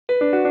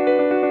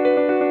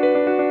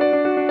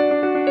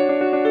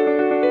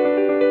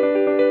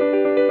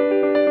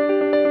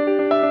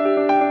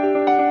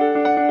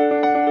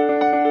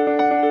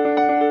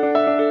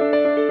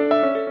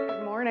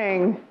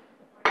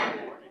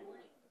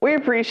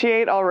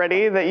appreciate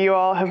already that you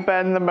all have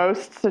been the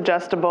most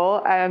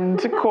suggestible and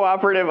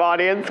cooperative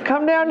audience.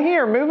 Come down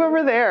here, move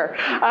over there.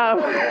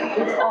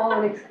 It's all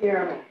an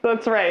experiment.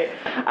 That's right.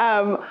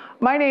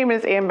 My name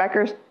is Ann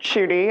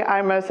Becker-Schutte.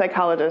 I'm a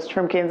psychologist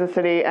from Kansas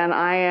City, and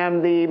I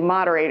am the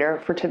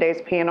moderator for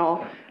today's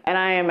panel. And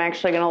I am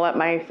actually going to let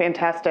my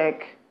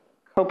fantastic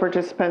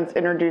co-participants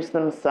introduce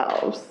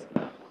themselves.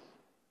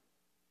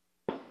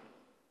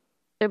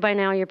 So by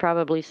now, you're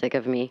probably sick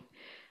of me.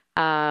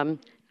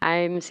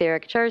 I'm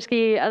Sarah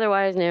Kacharsky,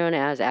 otherwise known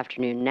as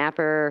Afternoon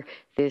Napper.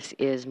 This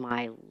is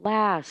my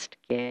last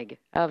gig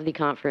of the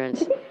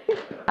conference,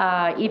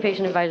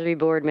 e-patient advisory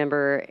board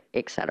member,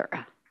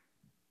 etc.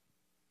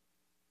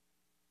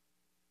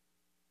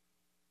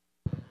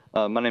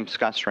 My name's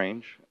Scott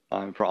Strange.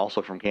 I'm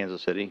also from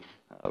Kansas City.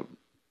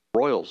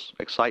 Royals,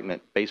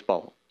 excitement,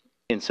 baseball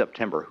in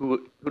September.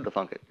 Who'd have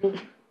thunk it?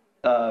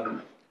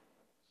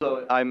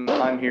 So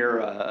I'm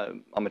here.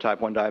 I'm a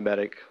type 1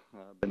 diabetic.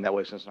 Been that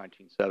way since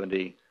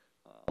 1970.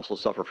 Also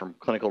suffer from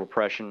clinical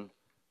depression,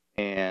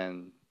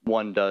 and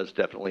one does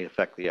definitely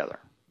affect the other.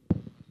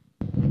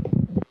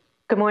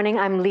 Good morning.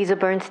 I'm Lisa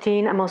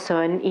Bernstein. I'm also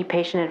an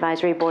e-patient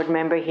advisory board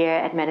member here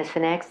at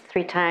Medicine X,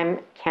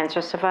 3-time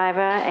cancer survivor,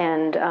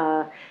 and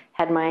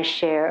had my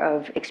share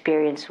of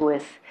experience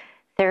with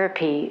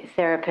therapy,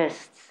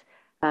 therapists,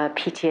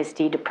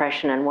 PTSD,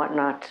 depression, and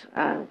whatnot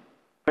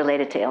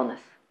related to illness.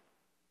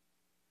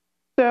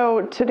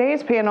 So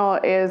today's panel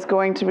is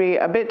going to be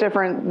a bit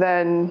different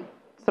than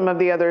some of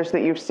the others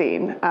that you've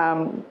seen.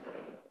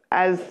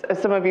 As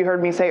some of you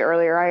heard me say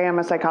earlier, I am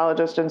a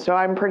psychologist, and so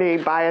I'm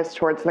pretty biased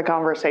towards the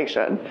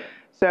conversation.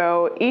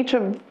 So each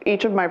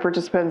of my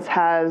participants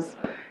has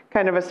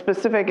kind of a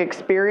specific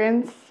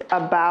experience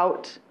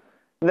about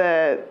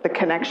the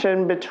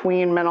connection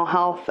between mental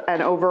health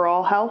and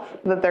overall health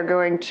that they're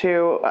going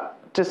to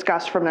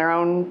discuss from their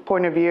own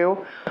point of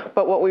view.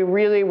 But what we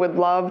really would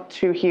love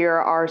to hear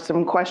are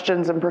some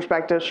questions and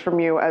perspectives from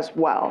you as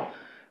well,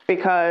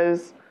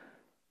 because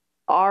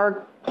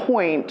our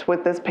point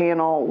with this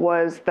panel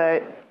was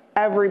that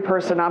every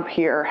person up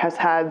here has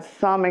had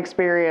some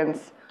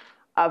experience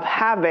of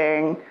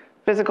having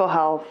physical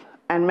health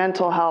and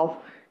mental health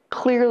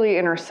clearly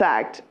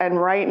intersect.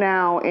 And right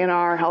now in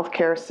our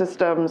healthcare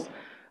systems,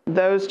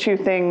 those two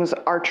things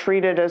are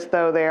treated as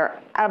though they are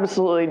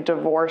absolutely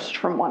divorced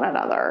from one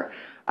another,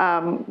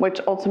 which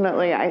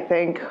ultimately I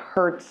think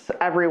hurts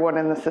everyone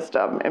in the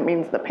system. It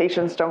means that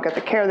patients don't get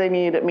the care they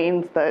need. It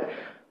means that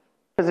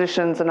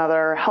physicians and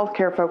other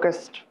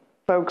healthcare-focused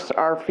folks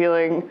are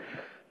feeling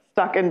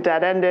stuck and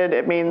dead-ended.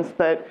 It means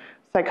that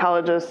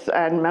psychologists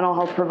and mental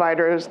health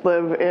providers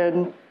live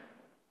in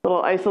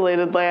little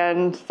isolated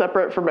land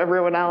separate from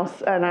everyone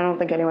else, and I don't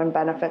think anyone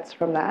benefits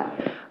from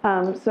that.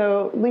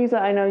 So Lisa,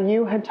 I know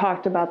you had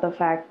talked about the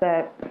fact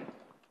that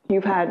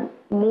you've had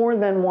more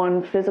than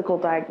one physical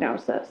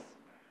diagnosis,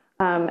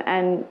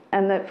 and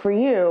that for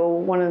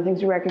you, one of the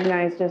things you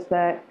recognized is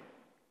that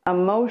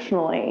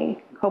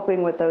emotionally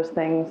coping with those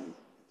things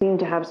seem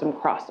to have some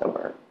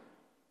crossover.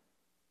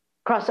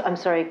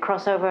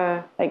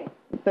 Crossover? Like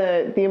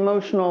the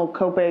emotional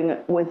coping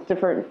with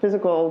different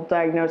physical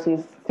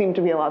diagnoses seem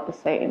to be a lot the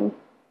same.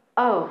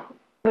 Oh,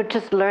 but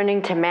just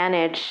learning to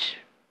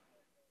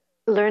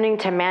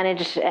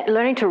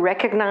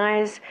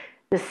recognize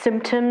the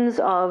symptoms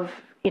of,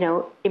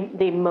 the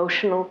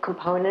emotional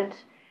component.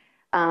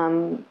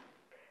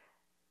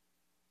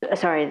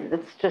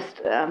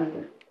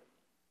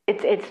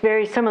 It's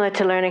very similar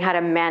to learning how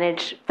to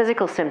manage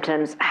physical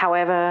symptoms.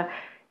 However,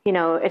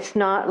 it's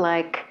not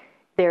like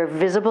they're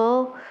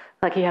visible.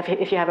 Like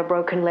if you have a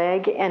broken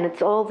leg, and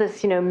it's all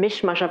this,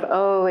 mishmash of,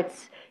 oh,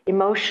 it's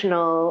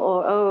emotional,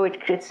 or oh,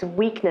 it's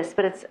weakness.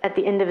 But it's at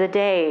the end of the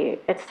day,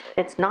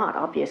 it's not,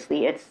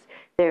 obviously.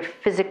 They're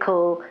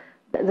physical.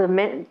 The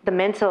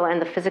mental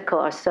and the physical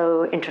are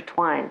so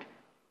intertwined.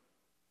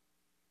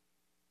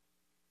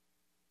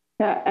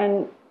 Yeah,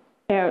 and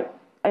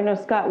I know,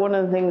 Scott, one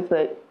of the things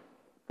that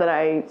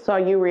I saw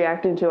you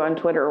reacting to on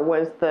Twitter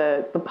was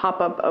the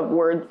pop-up of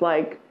words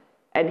like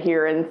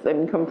adherence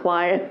and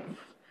compliance.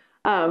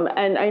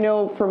 And I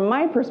know from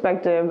my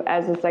perspective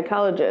as a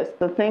psychologist,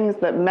 the things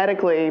that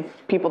medically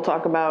people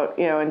talk about,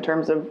 in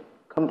terms of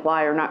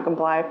comply or not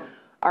comply,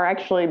 are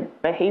actually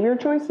behavior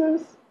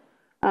choices.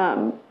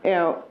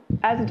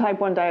 As a type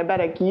 1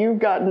 diabetic, you've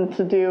gotten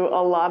to do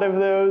a lot of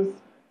those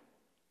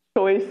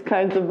choice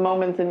kinds of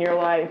moments in your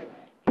life.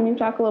 Can you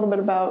talk a little bit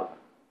about?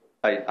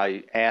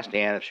 I asked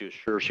Ann if she was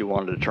sure she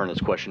wanted to turn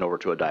this question over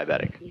to a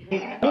diabetic.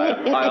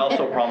 I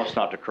also promised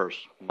not to curse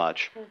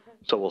much,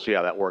 so we'll see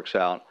how that works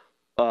out.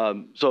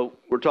 So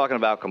we're talking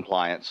about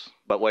compliance,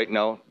 but wait,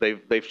 no,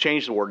 they've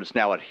changed the word. It's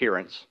now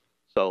adherence,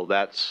 so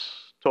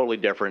that's totally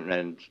different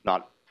and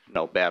not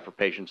bad for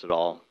patients at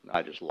all.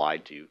 I just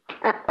lied to you.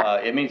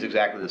 It means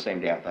exactly the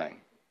same damn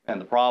thing, and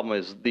the problem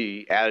is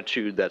the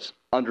attitude that's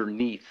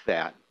underneath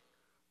that.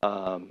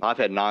 I've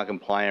had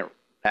non-compliant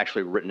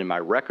actually written in my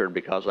record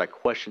because I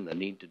questioned the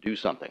need to do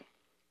something.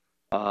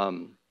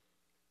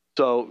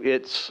 So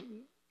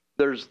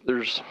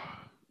there's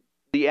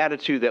the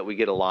attitude that we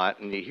get a lot,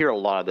 and you hear a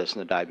lot of this in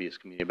the diabetes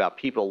community, about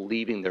people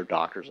leaving their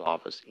doctor's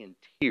office in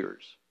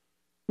tears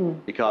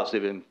because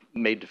they've been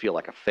made to feel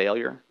like a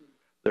failure.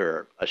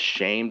 They're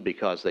ashamed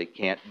because they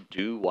can't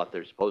do what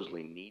they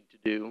supposedly need to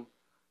do.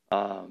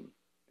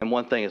 And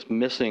one thing is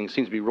missing,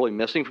 seems to be really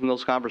missing from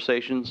those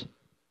conversations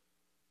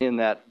in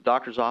that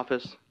doctor's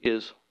office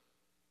is,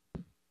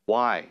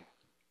 why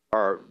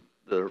are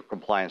the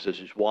compliance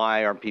issues?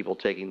 Why aren't people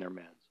taking their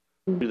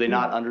meds? Do they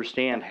not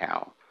understand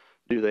how?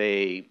 Do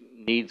they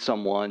need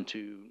someone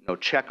to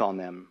check on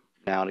them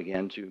now and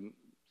again to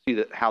see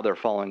that how they're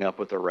following up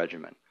with their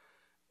regimen?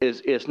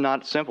 It's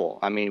not simple.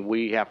 I mean,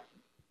 we have,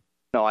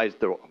 what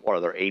are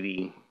there,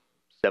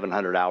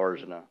 8,700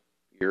 hours in a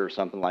year or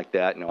something like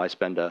that. I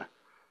spend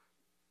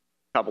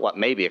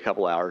maybe a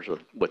couple hours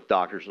with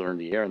doctors during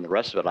the year, and the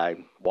rest of it I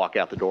walk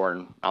out the door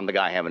and I'm the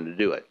guy having to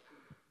do it.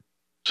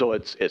 So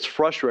it's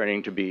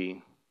frustrating to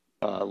be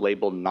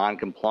labeled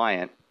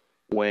non-compliant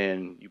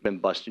when you've been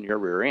busting your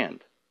rear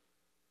end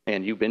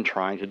and you've been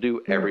trying to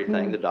do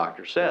everything the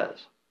doctor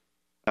says.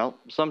 Well,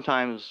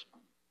 sometimes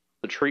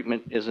the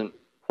treatment isn't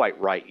quite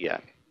right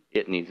yet.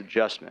 It needs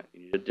adjustment.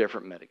 You need a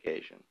different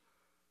medication.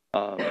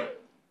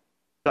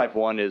 Type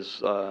 1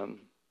 is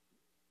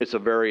it's a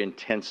very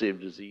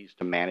intensive disease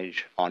to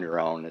manage on your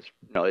own.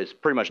 It's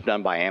pretty much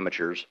done by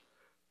amateurs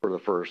for the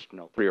first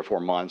 3 or 4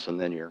 months, and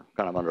then you're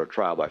kind of under a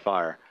trial by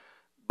fire.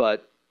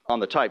 But on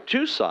the type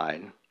 2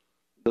 side,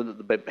 the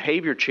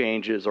behavior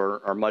changes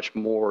are much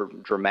more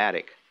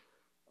dramatic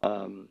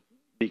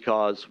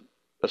because,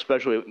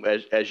 especially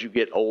as you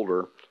get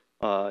older,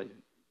 kind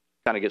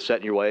of get set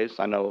in your ways.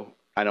 I know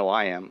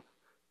I am.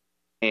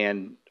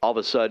 And all of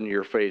a sudden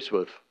you're faced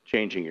with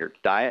changing your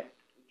diet,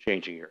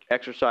 changing your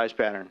exercise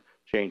pattern,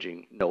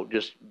 changing,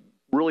 just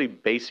really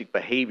basic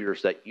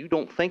behaviors that you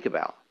don't think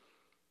about.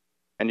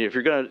 And if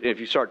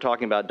you start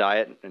talking about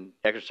diet and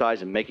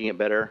exercise and making it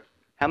better,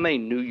 how many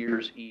New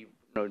Year's Eve,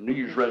 New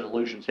Year's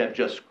resolutions have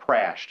just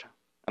crashed?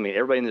 I mean,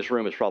 everybody in this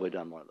room has probably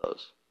done one of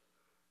those.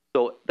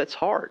 So that's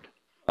hard.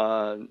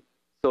 So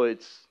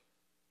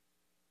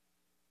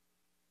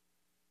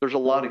there's a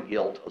lot of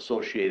guilt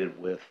associated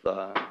with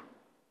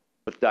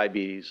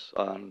diabetes,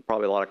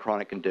 probably a lot of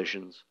chronic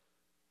conditions,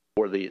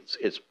 where the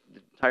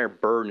entire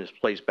burden is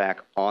placed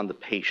back on the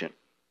patient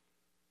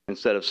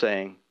instead of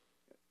saying,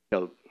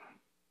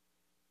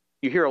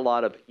 you hear a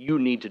lot of, you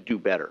need to do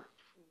better,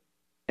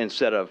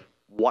 instead of,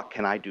 what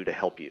can I do to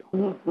help you?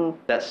 Mm-hmm.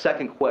 That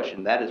second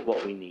question, that is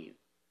what we need.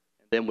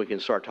 And then we can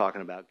start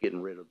talking about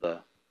getting rid of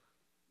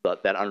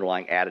that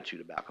underlying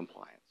attitude about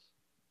compliance.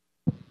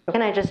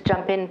 Can I just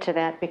jump into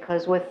that?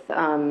 Because with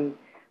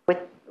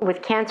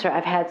cancer,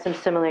 I've had some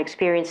similar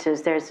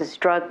experiences. There's this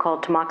drug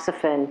called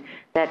tamoxifen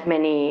that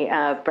many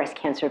breast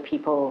cancer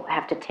people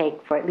have to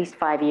take for at least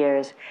 5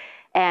 years.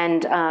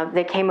 And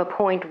there came a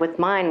point with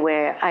mine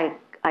where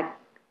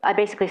I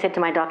basically said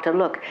to my doctor,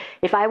 look,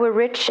 if I were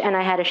rich and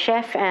I had a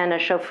chef and a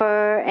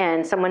chauffeur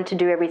and someone to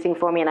do everything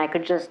for me and I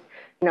could just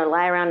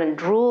lie around and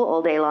drool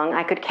all day long,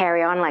 I could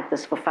carry on like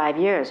this for 5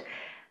 years.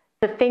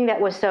 The thing that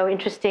was so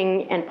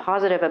interesting and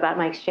positive about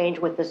my exchange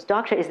with this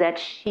doctor is that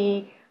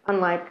she,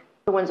 unlike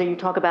the ones that you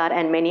talk about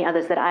and many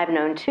others that I've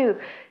known too,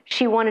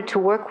 she wanted to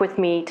work with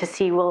me to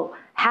see, well,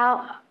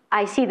 how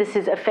I see this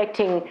is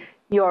affecting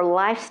your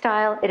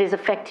lifestyle, it is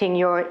affecting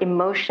your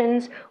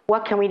emotions.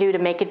 What can we do to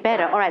make it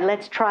better? All right,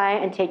 let's try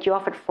and take you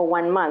off it for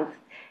 1 month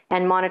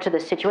and monitor the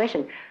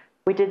situation.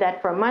 We did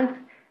that for a month,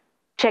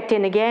 checked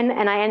in again,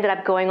 and I ended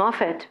up going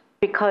off it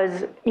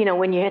because,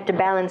 when you had to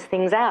balance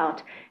things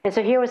out. And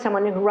so here was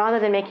someone who, rather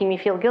than making me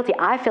feel guilty,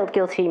 I felt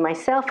guilty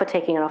myself for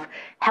taking it off,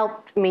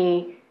 helped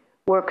me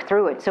work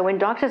through it. So when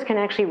doctors can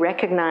actually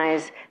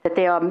recognize that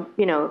there are,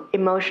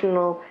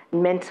 emotional,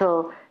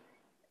 mental,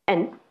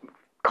 and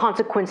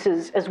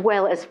consequences as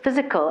well as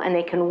physical, and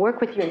they can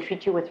work with you and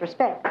treat you with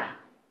respect,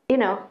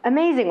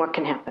 amazing what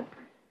can happen.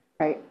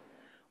 Right.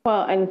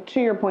 Well, and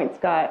to your point,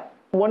 Scott,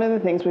 one of the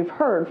things we've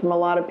heard from a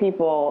lot of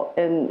people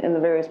in the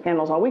various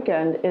panels all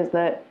weekend is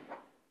that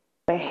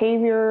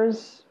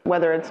behaviors,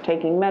 whether it's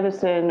taking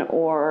medicine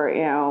or,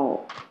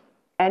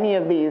 any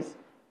of these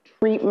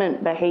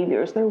treatment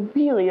behaviors, they're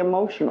really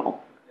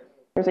emotional.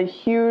 There's a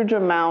huge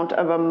amount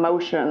of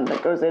emotion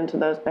that goes into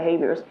those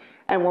behaviors.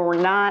 And when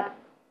we're not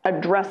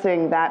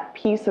addressing that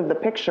piece of the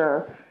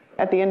picture,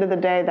 at the end of the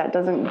day, that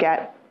doesn't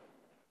get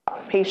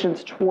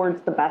patients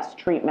towards the best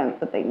treatment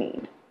that they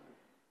need.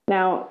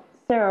 Now,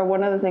 Sarah,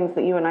 one of the things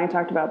that you and I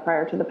talked about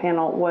prior to the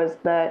panel was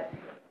that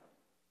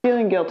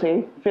feeling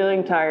guilty,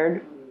 feeling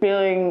tired,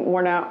 feeling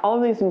worn out, all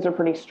of these things are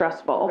pretty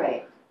stressful.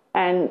 Right.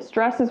 And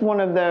stress is one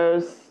of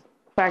those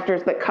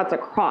factors that cuts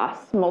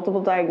across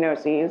multiple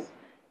diagnoses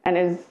and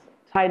is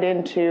tied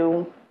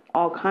into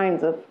all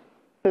kinds of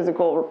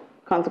physical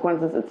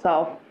consequences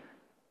itself.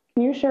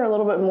 Can you share a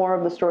little bit more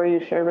of the story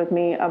you shared with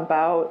me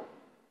about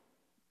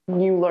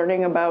you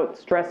learning about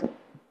stress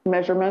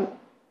measurement?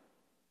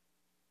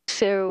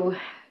 So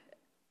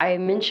I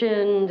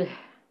mentioned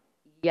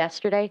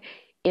yesterday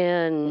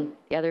in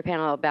the other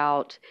panel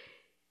about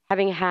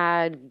having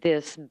had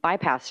this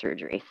bypass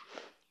surgery.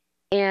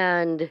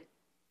 And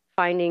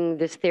finding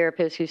this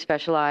therapist who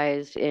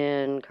specialized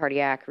in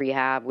cardiac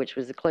rehab, which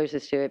was the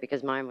closest to it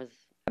because mine was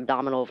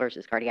abdominal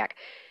versus cardiac.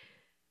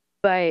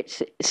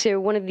 But so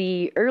one of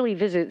the early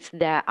visits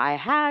that I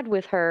had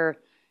with her,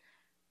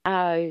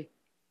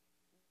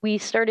 we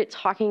started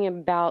talking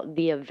about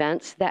the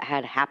events that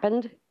had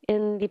happened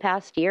in the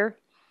past year.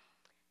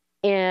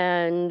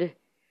 And it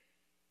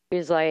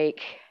was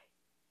like,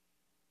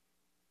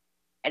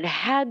 I'd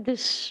had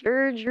this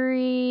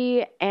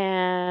surgery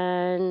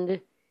and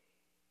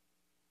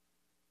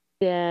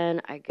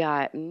then I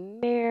got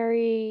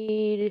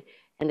married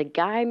and the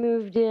guy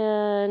moved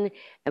in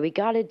and we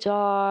got a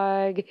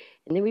dog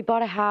and then we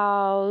bought a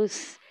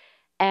house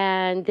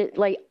and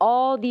like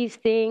all these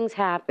things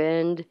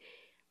happened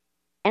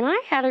and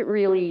I hadn't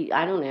really,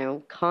 I don't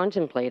know,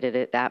 contemplated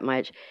it that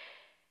much.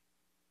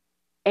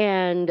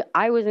 And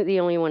I wasn't the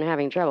only one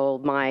having trouble.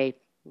 My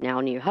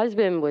now new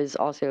husband was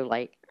also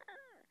like,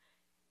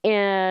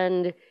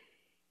 and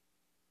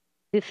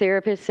the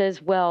therapist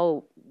says,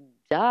 well,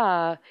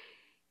 duh,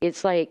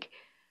 it's like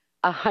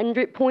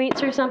 100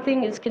 points or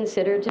something is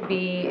considered to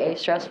be a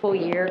stressful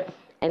year.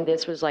 And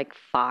this was like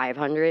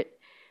 500.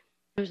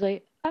 I was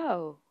like,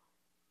 oh,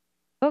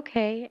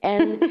 okay.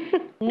 And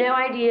no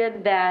idea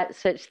that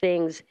such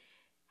things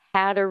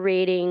had a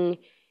rating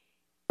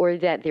or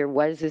that there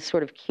was this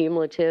sort of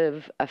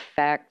cumulative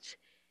effect,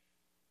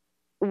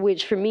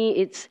 which for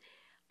me,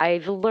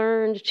 I've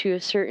learned to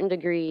a certain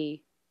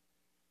degree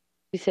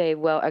to say,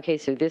 well, okay,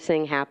 so this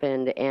thing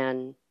happened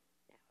and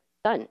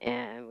it's done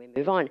and we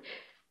move on.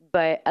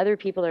 But other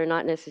people are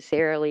not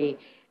necessarily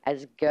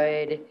as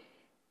good,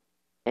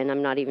 and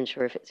I'm not even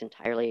sure if it's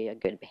entirely a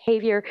good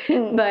behavior,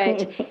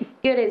 but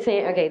good at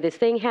saying, okay, this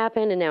thing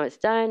happened and now it's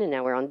done and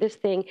now we're on this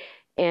thing.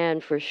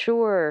 And for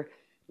sure,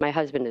 my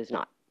husband is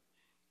not.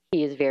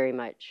 He is very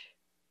much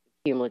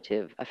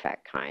cumulative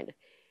effect kind.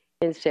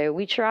 And so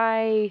we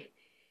try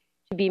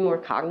to be more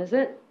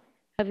cognizant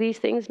of these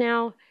things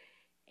now.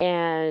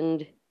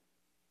 And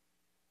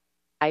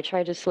I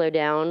try to slow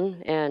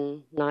down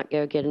and not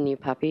go get a new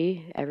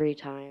puppy every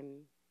time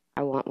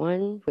I want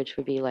one, which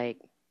would be like,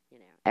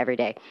 every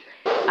day.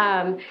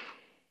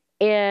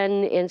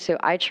 And so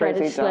I try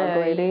to slow. Dog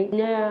lady?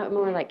 No,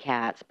 more like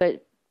cats.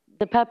 But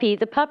the puppy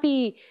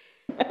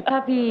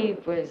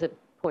was a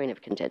point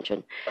of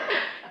contention.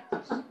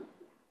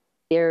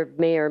 There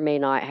may or may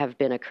not have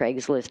been a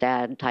Craigslist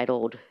ad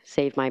titled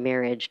 "Save My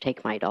Marriage,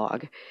 Take My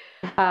Dog."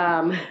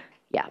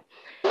 Yeah.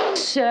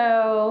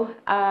 So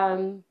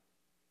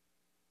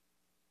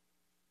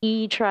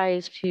he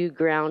tries to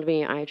ground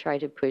me. I try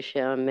to push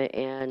him.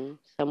 And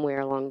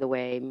somewhere along the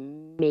way,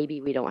 maybe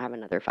we don't have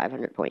another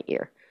 500-point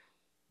year.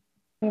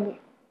 Maybe.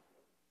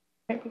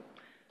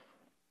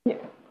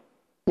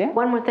 Yeah.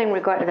 One more thing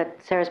that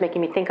Sarah's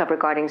making me think of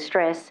regarding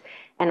stress,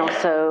 and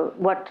also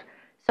what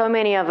so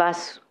many of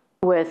us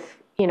with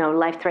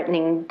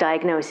life-threatening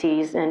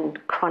diagnoses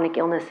and chronic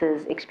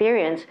illnesses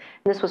experience,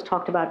 and this was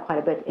talked about quite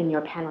a bit in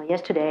your panel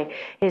yesterday,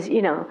 is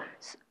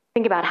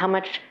think about how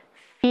much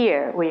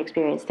fear we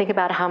experience. Think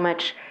about how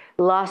much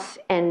loss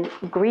and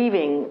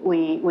grieving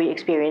we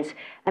experience.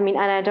 I mean,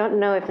 and I don't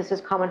know if this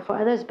is common for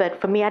others, but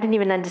for me, I didn't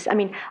even understand. I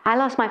mean, I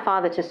lost my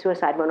father to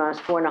suicide when I was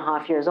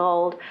 4.5 years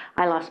old.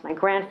 I lost my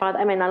grandfather.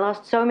 I mean, I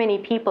lost so many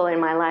people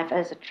in my life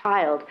as a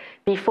child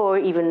before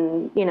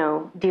even,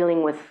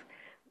 dealing with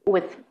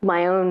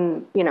my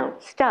own,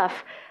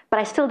 stuff. But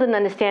I still didn't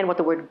understand what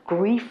the word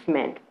grief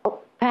meant.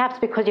 Perhaps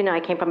because, I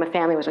came from a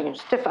family that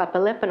was stiff upper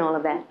lip and all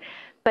of that.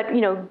 But,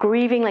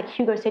 grieving, like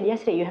Hugo said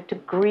yesterday, you have to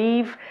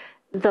grieve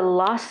the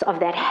loss of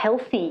that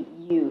healthy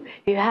you.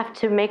 You have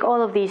to make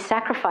all of these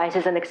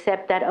sacrifices and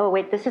accept that, oh,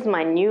 wait, this is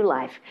my new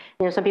life.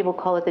 Some people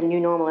call it the new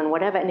normal and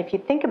whatever. And if you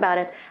think about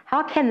it,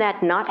 how can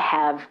that not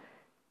have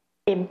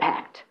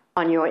impact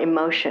on your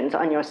emotions,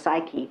 on your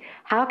psyche?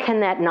 How can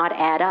that not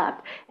add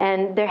up?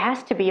 And there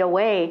has to be a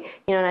way,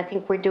 and I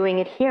think we're doing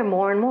it here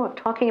more and more,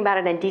 talking about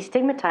it and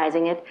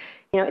destigmatizing it.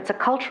 It's a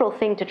cultural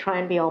thing to try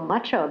and be all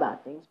macho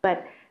about things,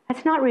 but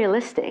that's not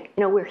realistic.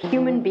 We're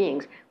human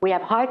beings. We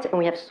have hearts and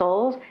we have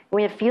souls, and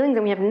we have feelings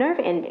and we have nerve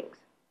endings.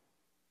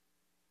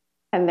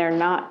 And they're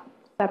not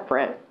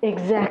separate.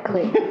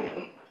 Exactly.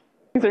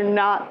 These are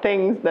not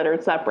things that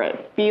are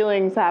separate.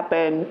 Feelings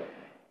happen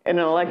in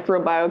an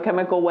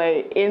electrobiochemical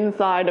way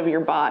inside of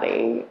your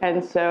body.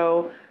 And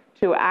so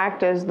to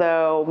act as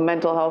though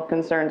mental health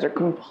concerns are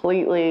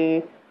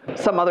completely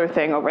some other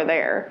thing over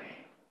there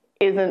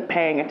isn't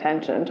paying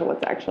attention to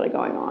what's actually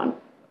going on.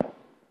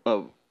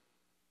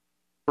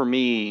 For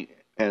me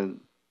and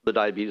the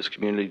diabetes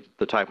community,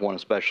 the type 1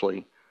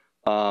 especially,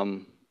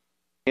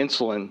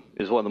 insulin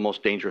is one of the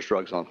most dangerous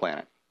drugs on the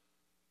planet.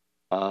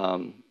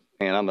 And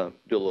I'm going to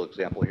do a little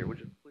example here, would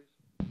you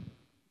please?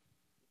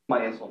 My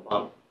insulin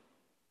pump.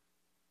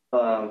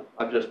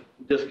 I've just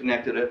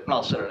disconnected it, and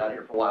I'll set it out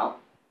here for a while.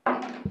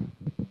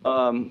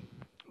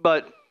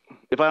 But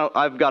if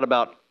I've got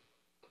about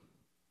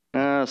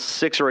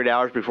 6 or 8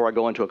 hours before I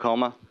go into a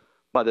coma.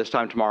 By this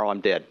time tomorrow,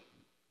 I'm dead.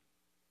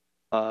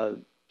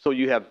 So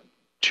you have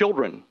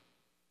children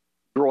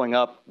growing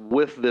up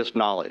with this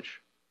knowledge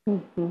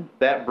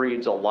That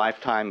breeds a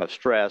lifetime of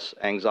stress,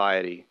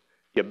 anxiety.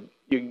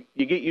 You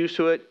get used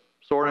to it,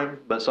 sort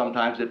of, but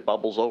sometimes it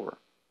bubbles over.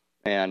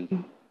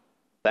 And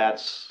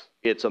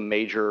it's a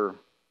major,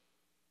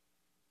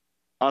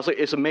 honestly,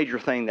 it's a major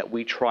thing that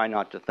we try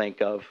not to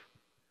think of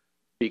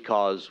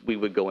because we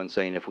would go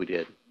insane if we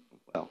did.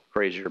 Well,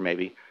 crazier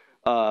maybe.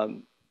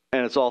 And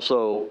it's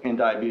also, in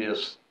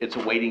diabetes, it's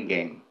a waiting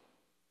game.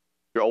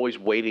 You're always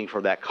waiting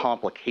for that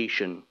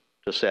complication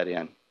to set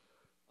in.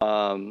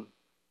 And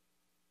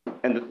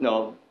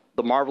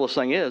the marvelous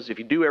thing is, if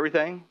you do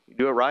everything, you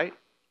do it right,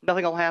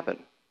 nothing will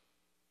happen.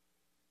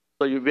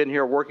 So you've been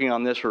here working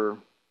on this for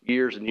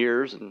years and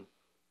years, and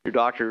your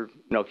doctor,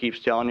 keeps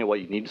telling you, well,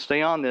 you need to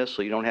stay on this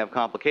so you don't have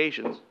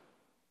complications.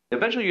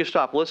 Eventually you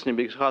stop listening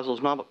because those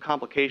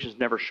complications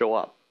never show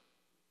up.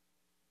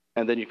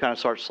 And then you kind of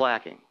start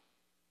slacking.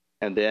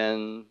 And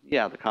then,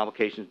 the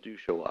complications do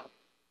show up.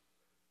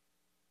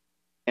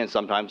 And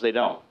sometimes they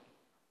don't.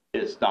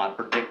 It's not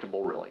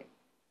predictable, really.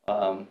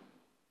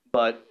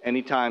 But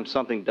anytime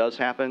something does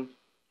happen,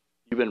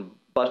 you've been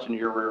busting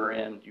your rear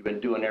end, you've been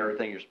doing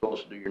everything you're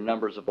supposed to do, your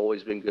numbers have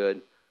always been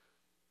good,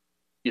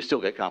 you still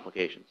get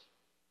complications.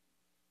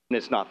 And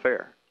it's not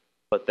fair,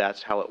 but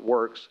that's how it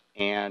works,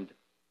 and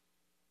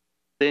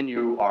then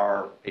you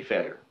are a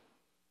failure.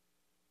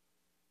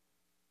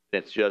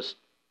 It's just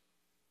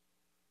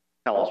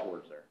lost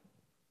words there.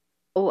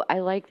 Oh, I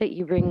like that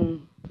you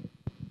bring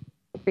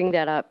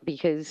that up,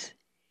 because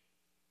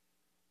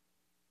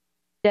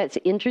that's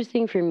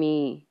interesting for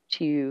me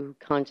to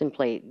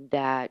contemplate,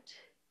 that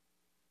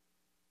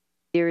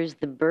there is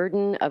the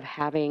burden of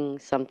having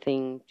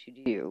something to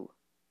do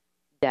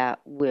that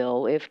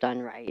will, if done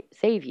right,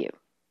 save you.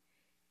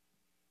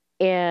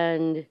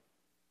 And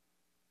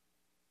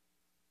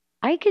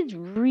I could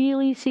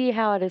really see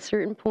how at a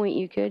certain point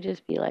you could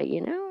just be like,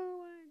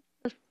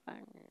 just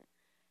fine.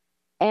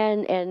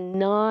 And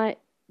not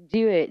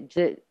do it,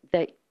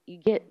 that you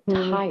get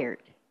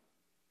tired.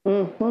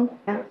 Mm-hmm.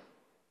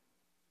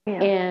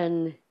 Yeah.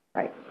 And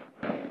right.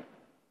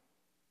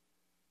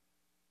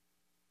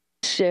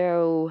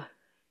 So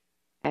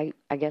I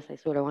guess I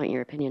sort of want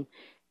your opinion.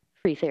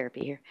 Free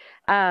therapy here.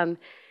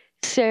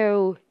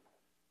 So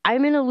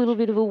I'm in a little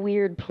bit of a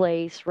weird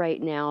place right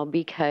now,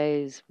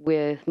 because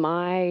with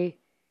my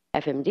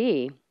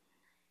FMD,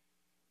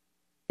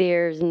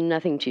 there's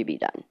nothing to be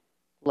done.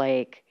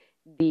 Like,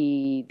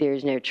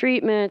 there's no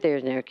treatment,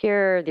 there's no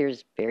cure,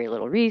 there's very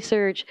little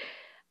research.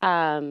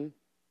 And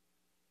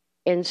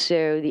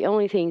so the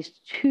only things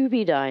to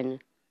be done,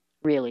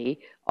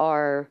 really,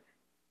 are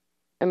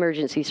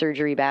emergency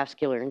surgery,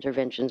 vascular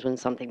interventions when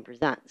something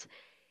presents.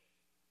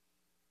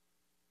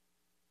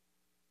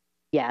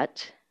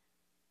 Yet,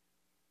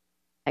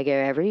 I go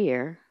every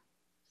year,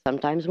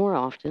 sometimes more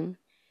often,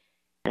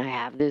 and I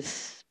have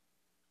this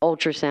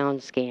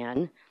ultrasound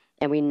scan,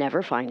 and we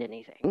never find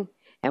anything,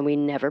 and we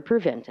never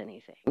prevent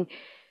anything.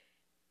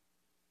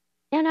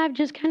 And I've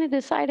just kind of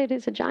decided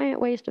it's a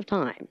giant waste of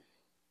time,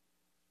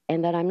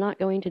 and that I'm not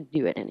going to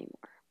do it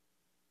anymore.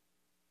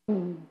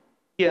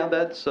 Yeah,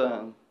 that's,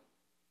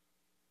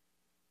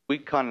 we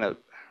kind of,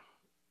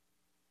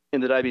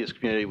 in the diabetes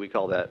community, we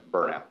call that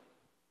burnout.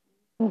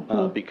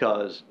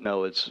 Because,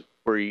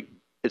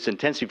 it's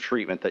intensive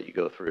treatment that you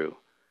go through.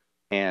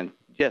 And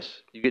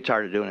yes, you get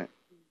tired of doing it.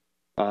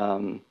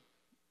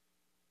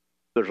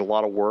 There's a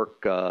lot of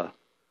work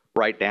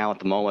right now at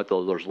the moment,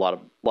 though. There's a lot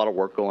of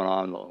work going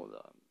on.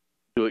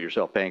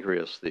 Do-it-yourself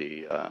pancreas,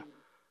 the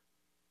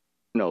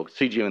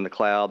CGM in the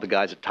cloud. The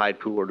guys at Tide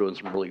Pool are doing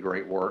some really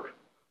great work.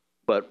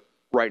 But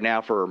right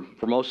now, for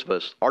most of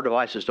us, our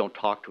devices don't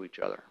talk to each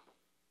other.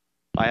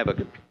 I have a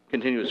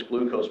continuous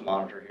glucose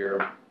monitor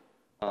here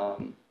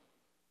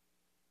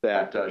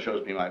that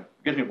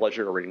gives me blood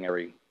sugar reading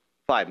every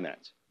 5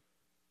 minutes.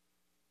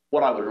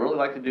 What I would really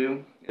like to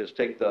do is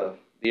take the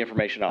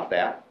information off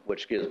that,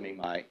 which gives me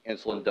my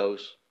insulin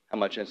dose, how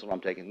much insulin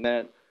I'm taking a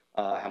minute,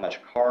 how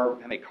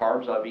many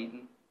carbs I've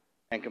eaten,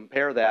 and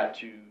compare that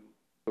to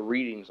the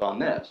readings on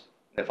this.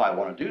 And if I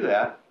want to do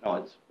that,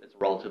 it's a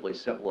relatively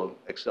simple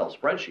Excel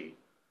spreadsheet.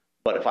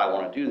 But if I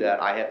want to do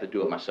that, I have to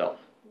do it myself.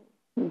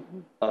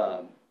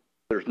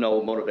 There's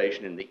no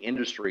motivation in the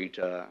industry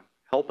to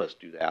help us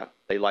do that.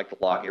 They like to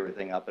lock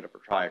everything up in a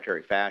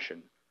proprietary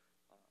fashion.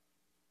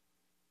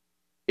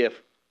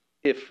 If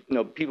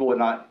people would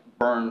not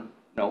burn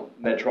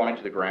Medtronic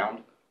to the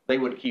ground, they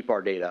would keep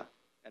our data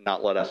and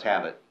not let us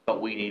have it.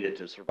 But we need it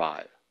to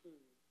survive.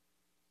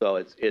 So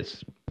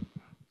it's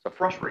a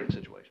frustrating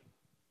situation.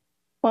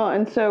 Well,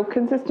 and so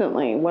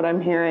consistently, what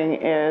I'm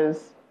hearing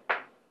is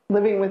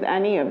living with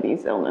any of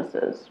these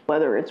illnesses,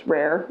 whether it's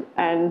rare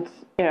and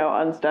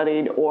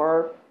unstudied,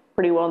 or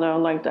pretty well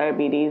known like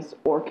diabetes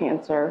or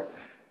cancer,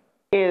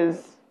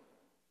 is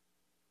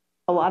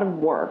a lot of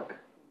work,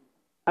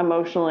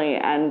 emotionally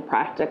and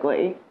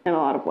practically, in a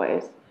lot of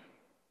ways.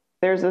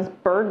 There's this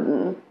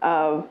burden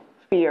of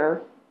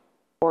fear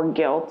or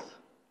guilt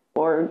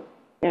or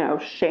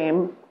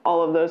shame,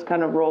 all of those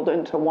kind of rolled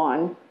into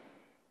one,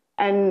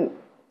 and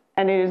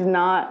it is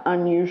not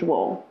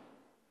unusual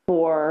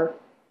for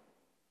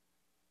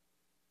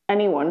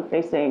anyone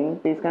facing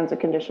these kinds of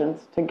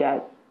conditions to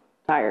get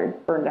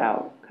tired, burned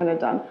out, kind of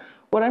done.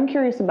 What I'm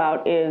curious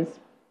about is,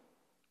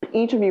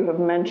 each of you have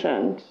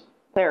mentioned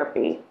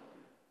therapy.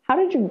 How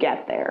did you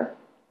get there?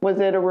 Was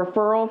it a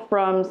referral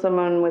from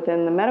someone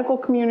within the medical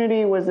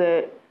community? Was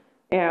it,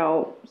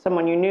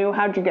 someone you knew?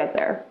 How'd you get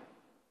there?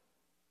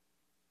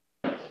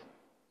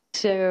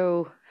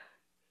 So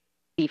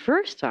the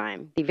first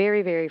time, the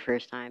very, very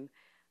first time,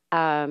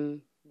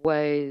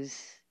 was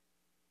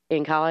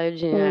in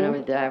college,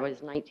 and I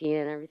was 19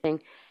 and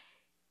everything.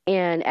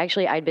 And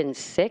actually, I'd been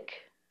sick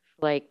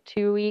for like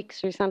 2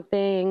 weeks or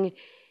something,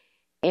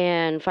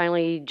 and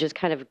finally just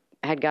kind of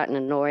had gotten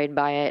annoyed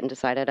by it and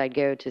decided I'd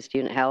go to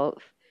student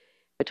health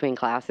between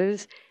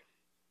classes.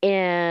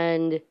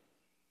 And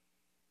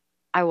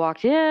I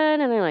walked in,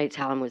 and I like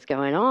tell them what's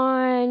going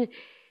on,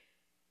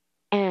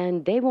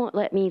 and they won't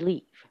let me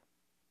leave.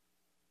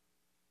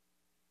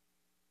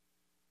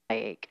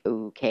 Like,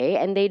 okay,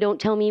 and they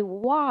don't tell me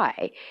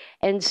why.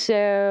 And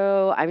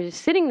so I'm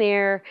just sitting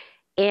there,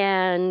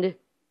 and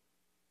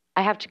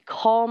I have to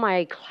call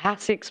my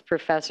classics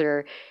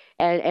professor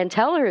and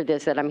tell her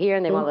this, that I'm here,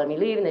 and they won't let me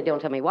leave, and they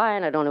don't tell me why,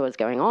 and I don't know what's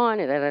going on,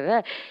 and da, da,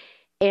 da.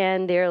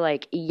 And they're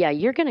like, yeah,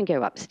 you're gonna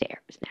go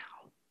upstairs now.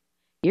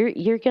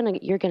 You're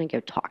gonna go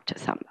talk to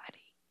somebody.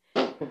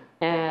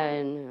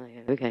 And I'm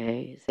like,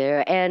 okay. So,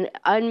 and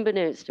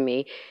unbeknownst to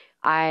me,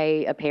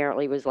 I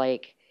apparently was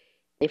like,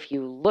 if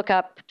you look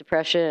up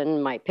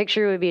depression, my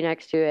picture would be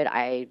next to it.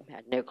 I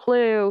had no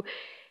clue.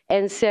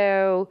 And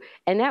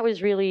that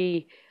was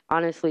really,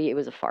 honestly, it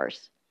was a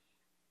farce,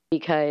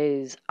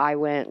 because I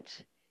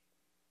went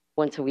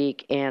once a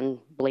week and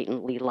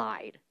blatantly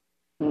lied.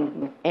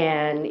 Mm-hmm.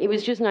 And it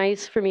was just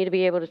nice for me to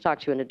be able to talk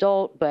to an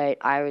adult, but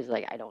I was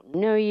like, I don't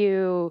know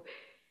you.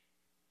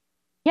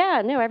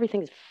 Yeah, no,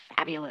 everything's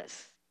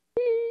fabulous,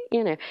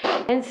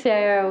 And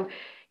so,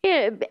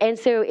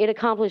 it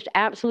accomplished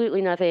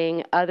absolutely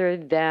nothing other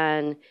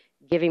than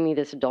giving me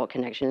this adult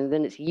connection. And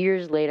then it's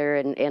years later,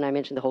 and I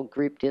mentioned the whole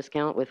group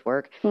discount with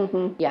work.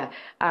 Mm-hmm. Yeah.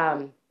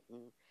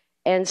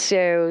 And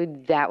so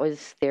that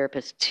was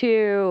therapist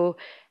 2,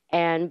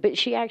 but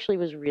she actually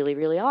was really,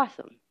 really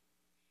awesome.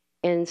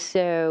 And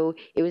so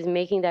it was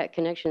making that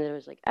connection that I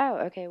was like, oh,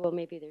 okay, well,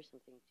 maybe there's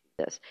something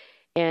to this.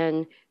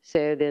 And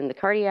so then the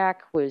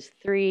cardiac was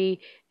 3,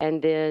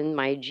 and then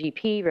my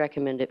GP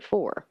recommended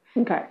 4.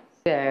 Okay.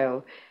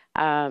 So,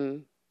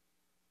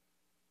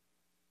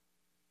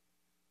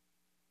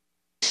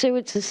 so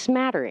it's a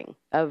smattering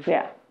of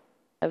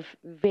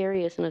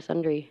various and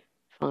sundry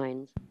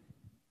finds.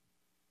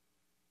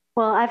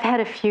 Well, I've had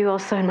a few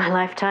also in my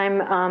lifetime.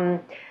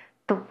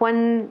 The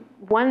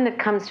one that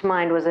comes to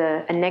mind was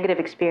a negative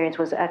experience,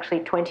 was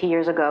actually 20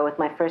 years ago with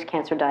my first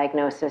cancer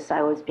diagnosis.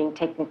 I was being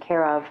taken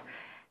care of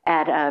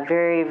at a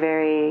very,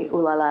 very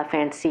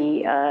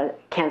fancy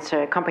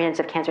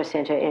comprehensive cancer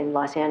center in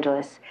Los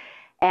Angeles.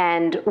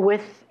 And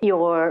with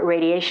your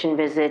radiation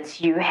visits,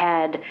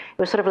 it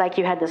was sort of like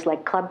you had this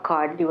like club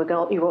card. You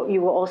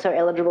were also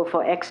eligible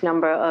for X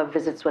number of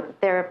visits with a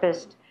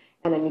therapist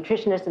and a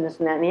nutritionist and this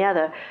and that and the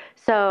other.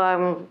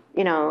 So,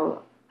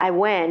 I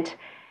went,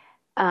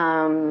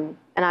 and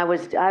I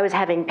was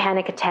having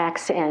panic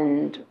attacks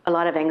and a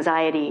lot of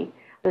anxiety.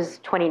 I was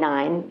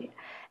 29.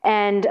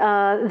 And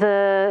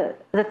the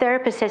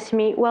therapist says to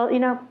me, well,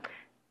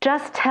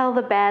 just tell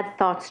the bad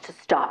thoughts to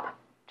stop.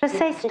 Just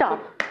say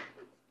stop.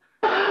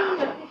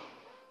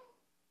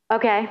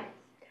 Okay.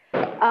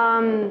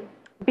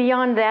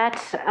 Beyond that,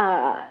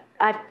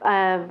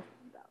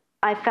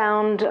 I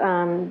found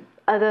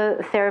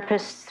other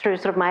therapists through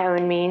sort of my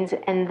own means.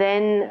 And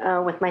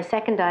then with my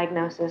second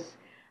diagnosis,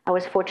 I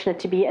was fortunate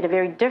to be at a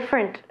very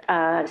different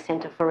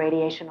center for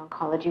radiation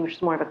oncology, which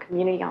is more of a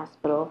community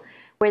hospital,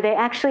 where they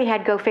actually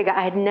had, go figure,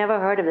 I had never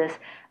heard of this,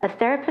 a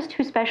therapist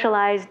who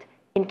specialized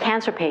in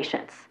cancer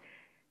patients.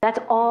 That's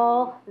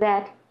all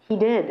that he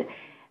did.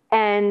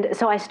 And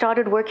so I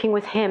started working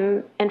with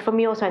him. And for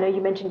me also, I know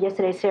you mentioned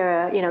yesterday,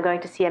 Sarah, going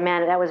to see a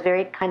man. That was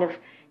very kind of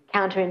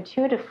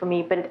counterintuitive for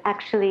me, but it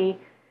actually,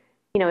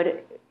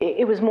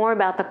 it was more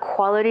about the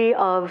quality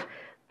of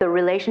the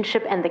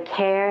relationship and the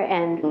care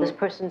and this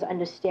person's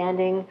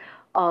understanding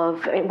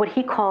of what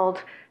he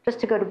called, just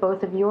to go to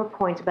both of your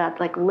points about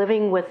like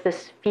living with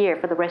this fear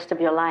for the rest of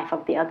your life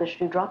of the other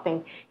shoe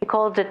dropping. He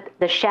called it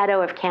the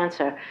shadow of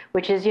cancer,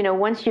 which is,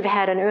 once you've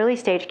had an early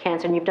stage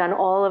cancer and you've done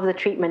all of the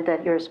treatment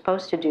that you're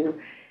supposed to do,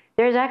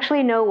 there's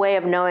actually no way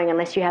of knowing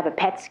unless you have a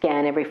PET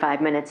scan every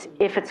 5 minutes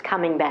if it's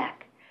coming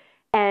back.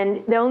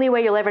 And the only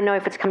way you'll ever know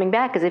if it's coming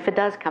back is if it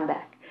does come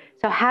back.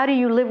 So how do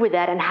you live with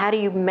that, and how do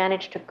you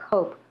manage to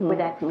cope with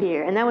that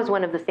fear? And that was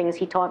one of the things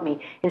he taught me,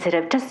 instead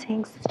of just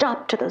saying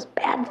stop to those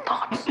bad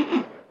thoughts.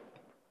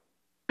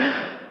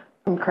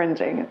 I'm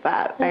cringing at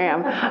that. I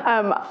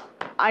am.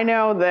 I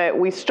know that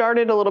we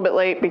started a little bit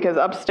late because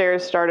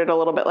upstairs started a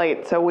little bit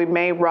late, so we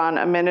may run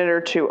a minute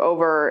or two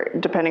over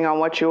depending on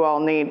what you all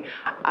need.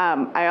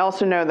 I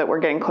also know that we're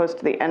getting close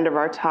to the end of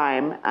our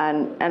time,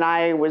 and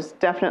I was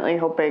definitely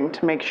hoping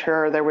to make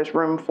sure there was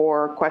room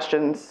for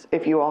questions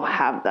if you all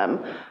have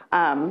them.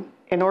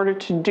 in order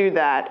to do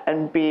that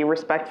and be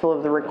respectful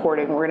of the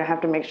recording, we're going to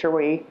have to make sure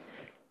we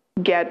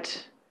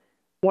get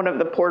one of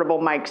the portable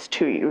mics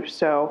to you.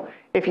 So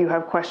if you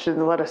have questions,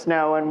 let us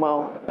know and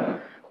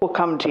we'll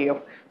come to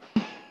you.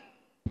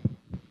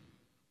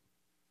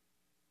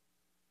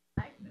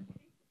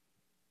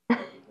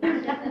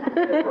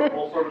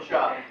 Full service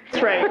shop.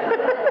 That's right.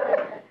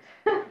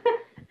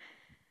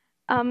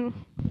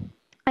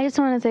 I just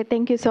want to say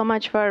thank you so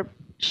much for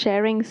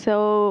sharing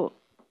so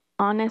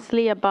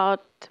honestly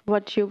about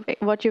what you've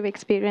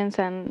experienced,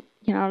 and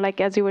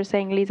like as you were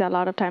saying, Lisa, a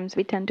lot of times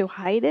we tend to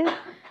hide it,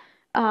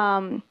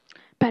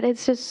 but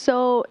it's just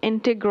so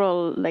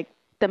integral, like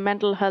the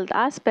mental health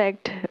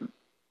aspect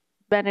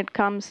when it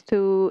comes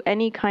to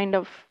any kind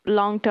of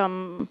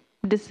long-term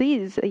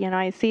disease.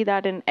 I see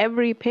that in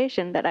every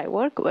patient that I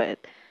work with.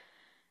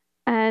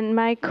 And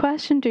my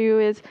question to you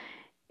is,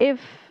 if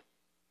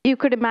you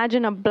could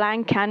imagine a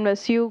blank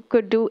canvas, you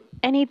could do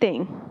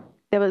anything.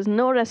 There was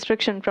no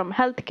restriction from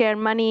healthcare,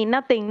 money,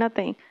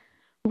 nothing.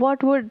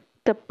 What would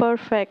the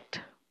perfect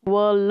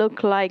world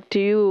look like to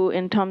you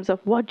in terms of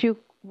what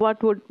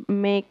would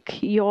make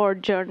your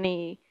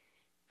journey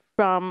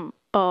from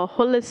a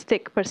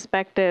holistic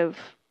perspective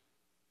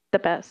the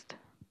best?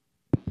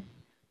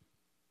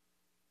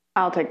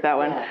 I'll take that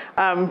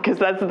one, because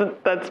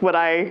that's what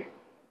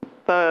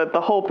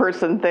the whole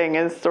person thing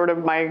is sort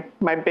of my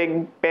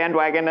big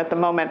bandwagon at the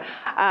moment.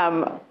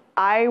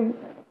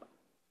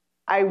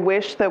 I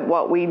wish that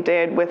what we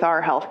did with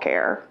our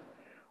healthcare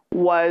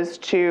was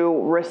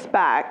to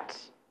respect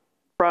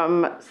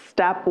from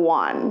step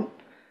one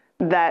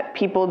that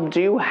people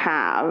do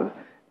have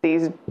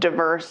these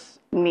diverse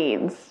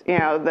needs.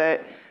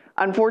 That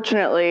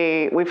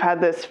unfortunately we've had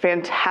this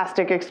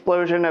fantastic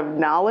explosion of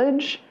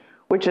knowledge,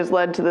 which has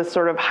led to this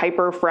sort of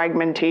hyper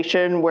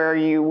fragmentation where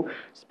you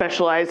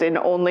specialize in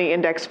only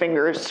index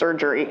finger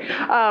surgery.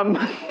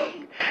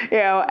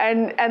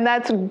 And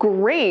that's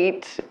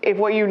great if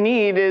what you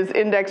need is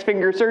index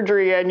finger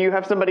surgery and you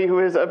have somebody who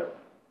is a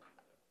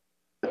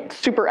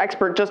super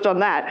expert just on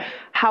that.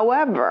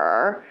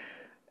 However,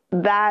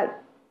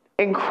 that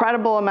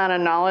incredible amount of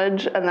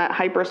knowledge and that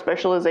hyper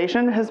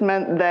specialization has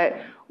meant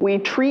that we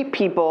treat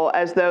people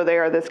as though they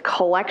are this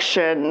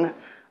collection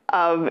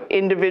of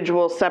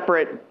individual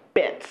separate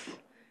bits,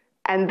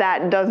 and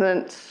that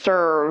doesn't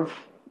serve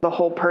the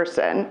whole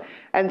person.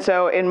 And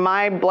so in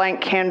my blank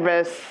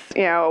canvas,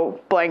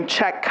 blank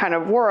check kind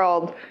of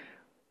world,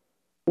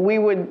 we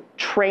would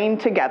train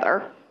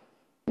together,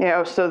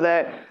 so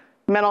that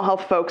mental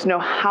health folks know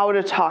how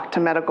to talk to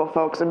medical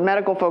folks and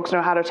medical folks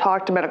know how to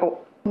talk to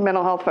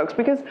mental health folks.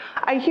 Because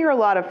I hear a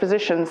lot of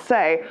physicians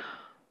say,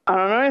 I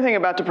don't know anything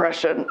about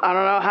depression. I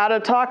don't know how to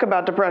talk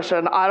about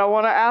depression. I don't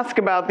want to ask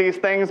about these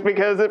things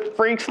because it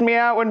freaks me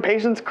out when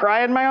patients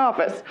cry in my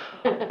office.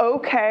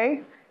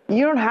 Okay,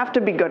 you don't have to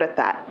be good at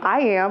that. I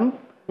am.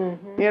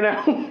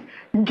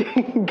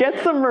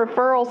 Get some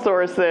referral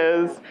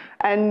sources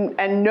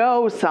and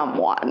know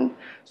someone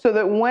so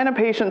that when a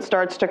patient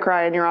starts to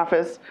cry in your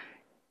office,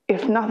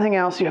 if nothing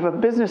else, you have a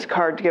business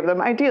card to give them.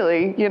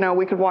 Ideally,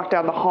 we could walk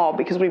down the hall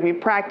because we'd be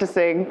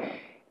practicing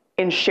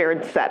in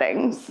shared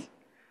settings.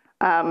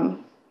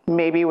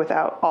 Maybe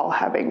without all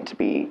having to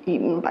be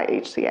eaten by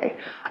HCA.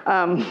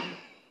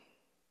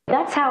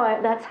 That's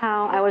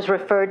how I was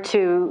referred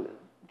to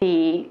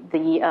the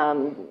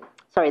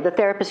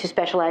therapist who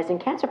specialized in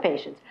cancer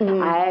patients.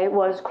 Mm-hmm. I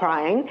was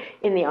crying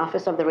in the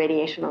office of the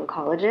radiation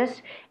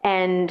oncologist,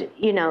 and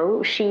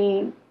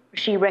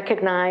she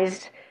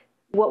recognized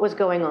what was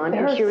going on.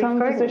 There and she are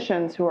some referred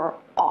physicians who are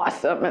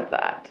awesome at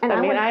that. And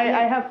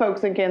I have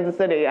folks in Kansas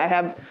City. I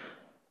have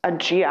a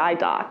GI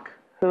doc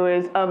who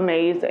is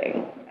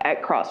amazing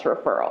at cross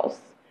referrals,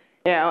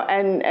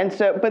 and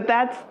so, but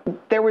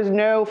there was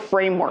no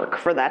framework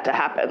for that to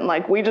happen.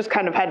 Like, we just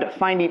kind of had to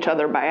find each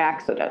other by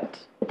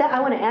accident. I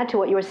want to add to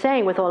what you were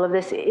saying with all of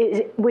this,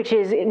 which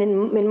is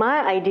in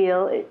my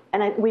ideal,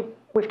 and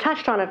we've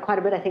touched on it quite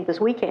a bit, I think, this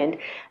weekend.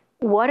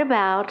 What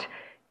about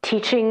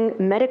teaching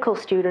medical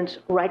students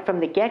right from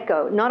the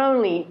get-go, not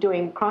only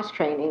doing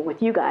cross-training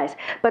with you guys,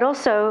 but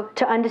also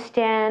to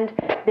understand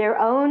their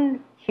own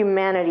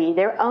humanity,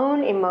 their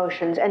own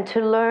emotions, and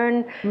to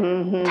learn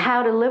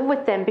how to live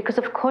with them, because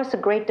of course a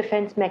great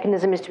defense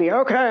mechanism is to be,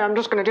 okay, I'm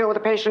just going to deal with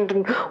the patient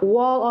and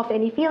wall off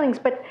any feelings,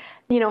 but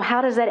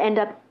how does that end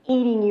up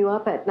eating you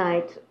up at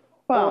night,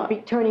 or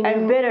turning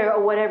you bitter,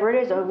 or whatever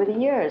it is over the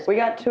years? We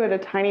got to it a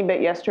tiny bit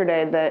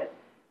yesterday that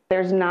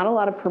there's not a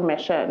lot of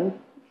permission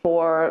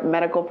for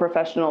medical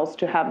professionals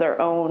to have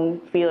their own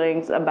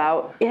feelings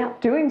about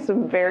doing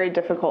some very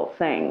difficult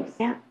things.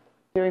 Yeah.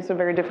 Doing some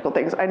very difficult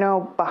things. I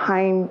know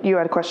behind you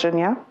had a question,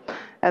 yeah?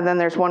 And then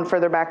there's one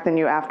further back than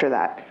you after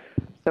that.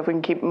 So if we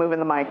can keep moving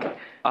the mic.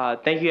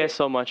 Thank you guys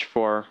so much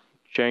for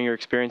sharing your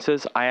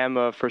experiences. I am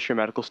a first-year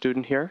medical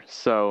student here,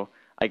 so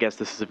I guess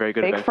this is a very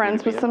good event. Make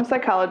friends with some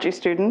psychology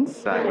students.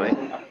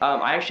 Exactly.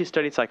 I actually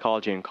studied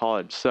psychology in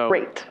college. So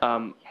great.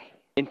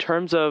 In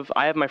terms of,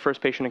 I have my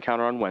first patient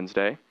encounter on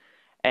Wednesday,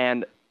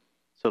 and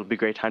so it'll be a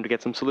great time to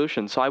get some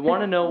solutions. So I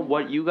want to know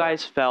what you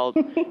guys felt,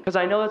 because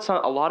I know that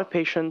a lot of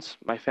patients,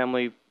 my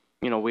family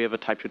we have a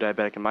type 2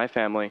 diabetic in my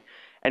family,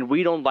 and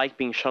we don't like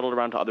being shuttled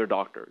around to other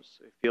doctors.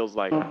 It feels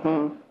like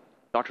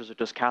doctors are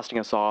just casting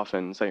us off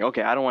and saying,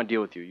 okay, I don't want to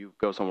deal with you. You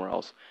go somewhere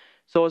else.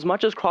 So as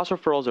much as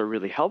cross-referrals are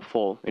really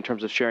helpful in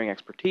terms of sharing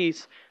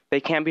expertise,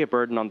 they can be a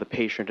burden on the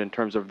patient in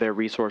terms of their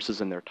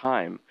resources and their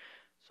time.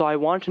 So I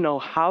want to know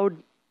how,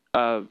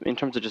 in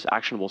terms of just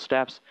actionable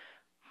steps,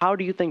 how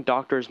do you think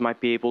doctors might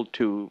be able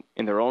to,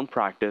 in their own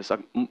practice,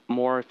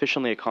 more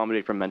efficiently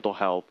accommodate for mental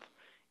health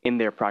in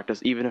their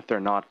practice, even if they're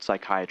not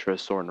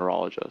psychiatrists or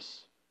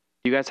neurologists?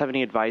 Do you guys have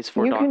any advice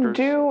for doctors? You can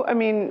do, I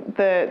mean,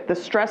 the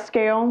stress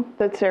scale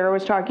that Sarah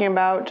was talking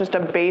about, just a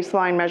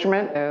baseline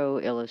measurement. So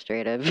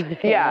illustrative.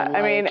 Yeah, and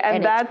I mean,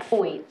 and that's it's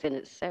points, and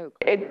it's so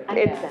cool.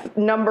 It's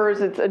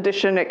numbers, it's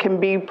addition. It can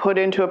be put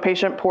into a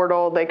patient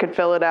portal. They could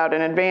fill it out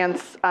in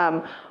advance.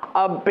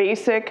 A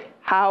basic,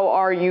 how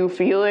are you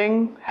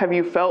feeling? Have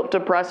you felt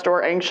depressed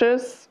or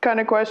anxious kind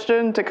of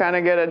question to kind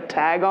of get a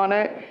tag on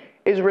it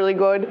is really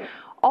good.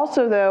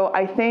 Also, though,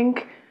 I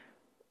think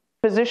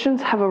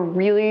physicians have a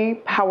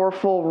really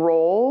powerful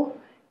role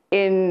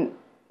in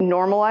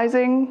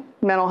normalizing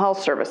mental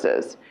health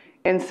services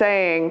and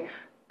saying,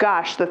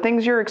 gosh, the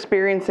things you're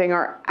experiencing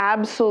are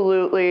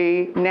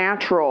absolutely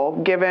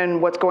natural given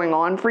what's going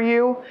on for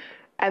you.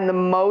 And the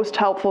most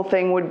helpful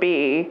thing would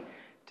be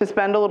to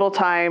spend a little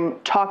time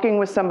talking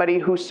with somebody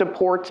who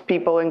supports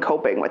people in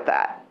coping with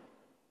that.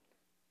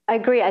 I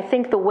agree. I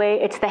think the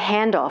way it's the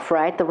handoff,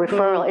 right? The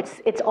referral.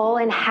 It's all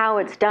in how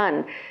it's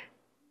done.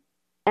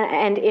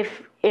 And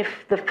if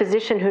the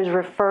physician who's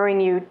referring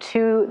you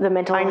to the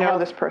mental health, I know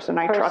this person,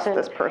 I trust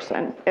this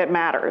person, it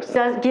matters.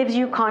 Gives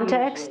you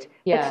context.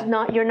 Yeah. It's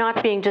not, you're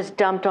not being just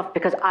dumped off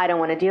because I don't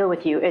want to deal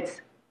with you.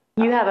 It's,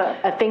 you have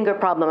a finger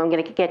problem, I'm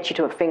going to get you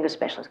to a finger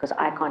specialist because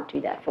I can't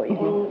do that for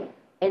you.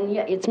 And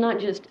yeah, it's not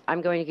just I'm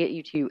going to get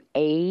you to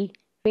a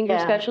finger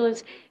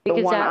specialist, because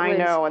The one that I was,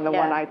 know and the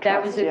one I trust.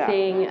 that was the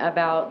thing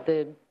about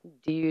the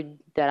dude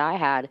that I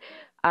had.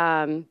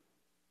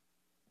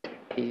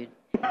 His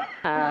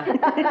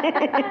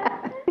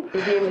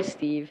name was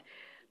Steve.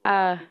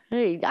 That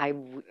would be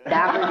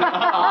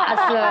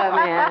awesome,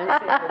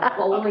 man.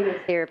 Bowling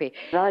is therapy.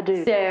 I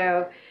do.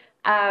 So,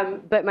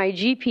 but my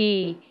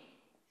GP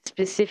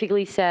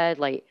specifically said,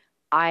 like,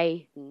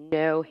 I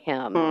know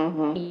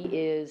him. He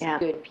is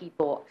good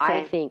people.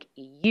 I think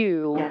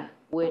you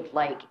would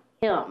like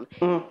him.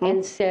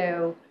 And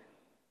so,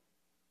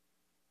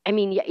 I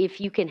mean,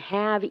 if you can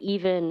have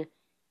even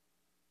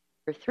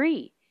for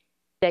 3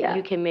 that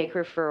you can make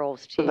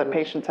referrals to. So that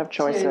patients have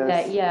choices. So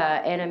that,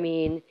 and I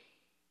mean,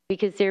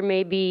 because there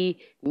may be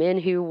men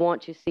who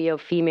want to see a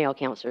female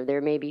counselor.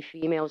 There may be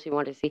females who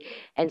want to see.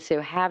 And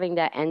so having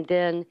that, and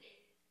then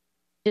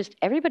just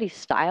everybody's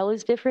style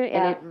is different,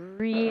 and it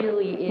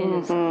really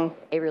is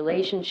a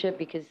relationship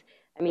because,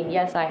 I mean,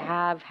 yes, I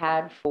have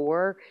had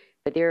 4,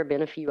 but there have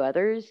been a few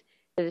others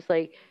that it's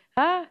like,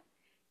 no.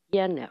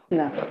 No.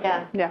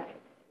 Yeah.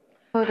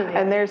 Totally.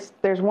 And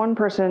there's one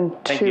person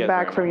two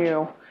back from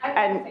you.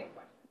 And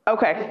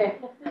okay.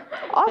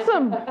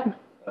 Awesome.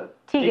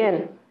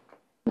 Tegan.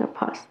 No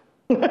pause.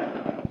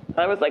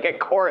 I was like a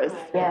chorus.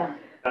 Yeah.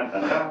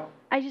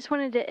 I just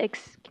wanted to, can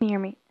you hear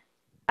me?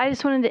 I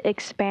just wanted to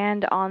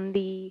expand on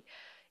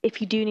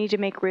if you do need to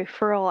make a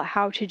referral,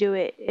 how to do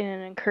it in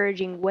an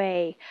encouraging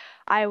way.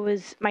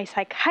 My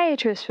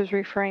psychiatrist was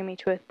referring me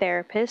to a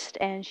therapist,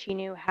 and she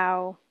knew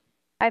how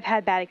I've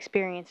had bad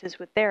experiences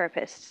with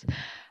therapists.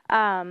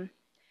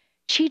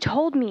 She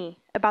told me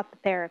about the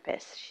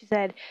therapist. She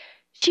said,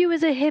 she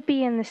was a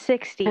hippie in the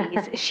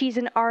 60s. She's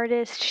an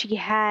artist. She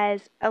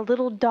has a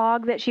little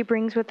dog that she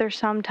brings with her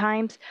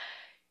sometimes.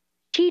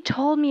 She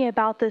told me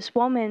about this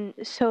woman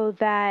so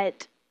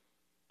that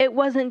it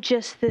wasn't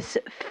just this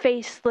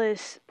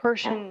faceless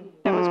person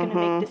that was going to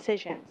make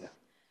decisions.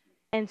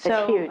 And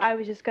so I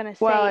was just going to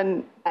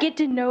say, get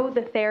to know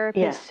the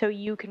therapist so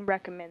you can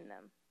recommend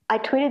them. I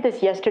tweeted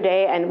this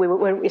yesterday, and we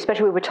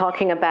were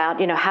talking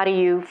about, how do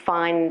you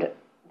find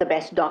the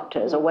best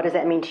doctors, or what does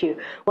that mean to you?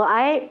 Well,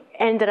 I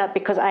ended up,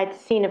 because I'd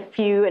seen a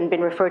few and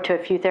been referred to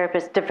a few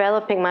therapists,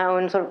 developing my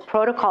own sort of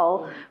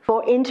protocol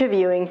for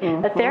interviewing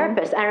a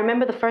therapist. I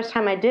remember the first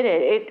time I did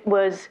it, it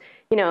was,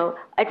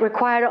 it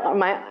required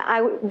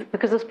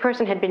because this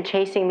person had been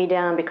chasing me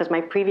down because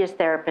my previous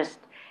therapist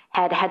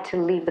had to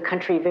leave the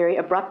country very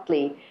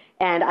abruptly.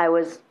 And I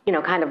was,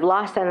 kind of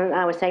lost, and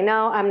I was saying,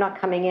 no, I'm not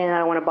coming in, I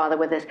don't want to bother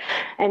with this.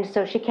 And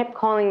so she kept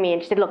calling me,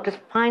 and she said, look,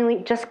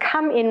 just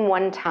come in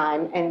one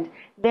time, and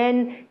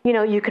then,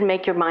 you can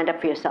make your mind up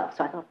for yourself.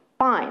 So I thought,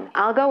 fine,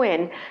 I'll go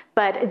in,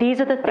 but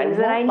these are the things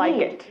that I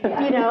need.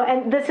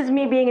 And this is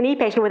me being an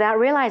e-patient without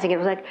realizing it. It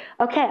was like,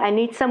 okay, I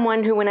need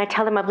someone who, when I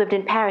tell them I've lived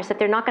in Paris, that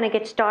they're not going to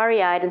get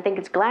starry-eyed and think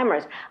it's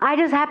glamorous. I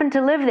just happen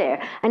to live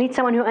there. I need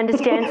someone who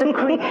understands the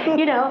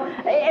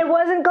it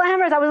wasn't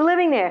glamorous. I was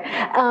living there.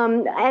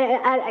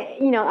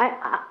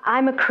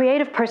 I'm a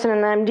creative person,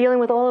 and I'm dealing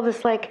with all of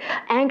this like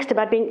angst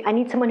about I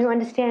need someone who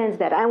understands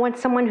that. I want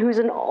someone who's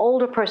an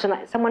older person,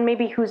 someone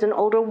maybe who's an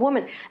older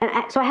woman. And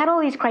so I had all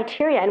these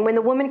criteria, and when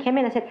the woman came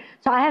in, I said,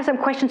 so I have some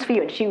questions for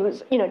you. And she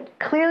was,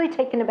 clearly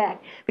taken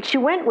aback. But she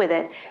went with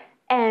it.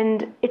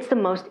 And it's the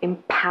most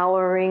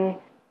empowering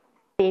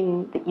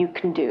thing that you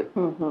can do.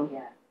 Mm-hmm.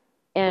 Yeah.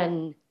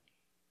 And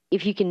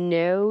if you can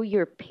know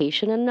your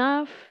patient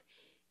enough,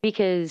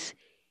 because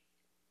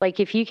like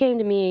if you came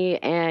to me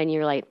and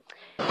you're like,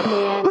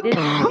 man, this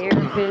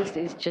therapist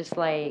is just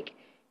like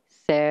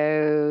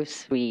so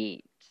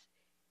sweet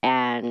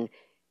and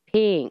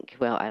pink.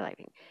 Well, I like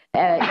pink.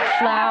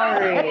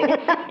 Flowery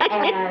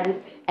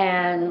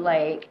and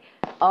like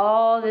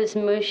all this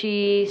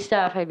mushy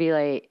stuff. I'd be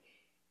like,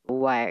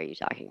 why are you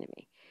talking to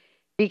me?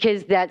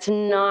 Because that's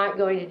not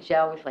going to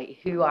gel with like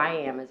who I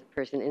am as a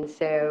person. And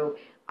so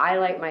I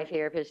like my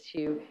therapist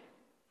to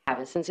have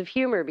a sense of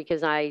humor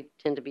because I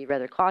tend to be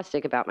rather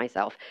caustic about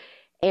myself.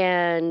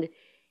 And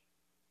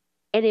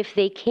if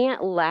they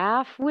can't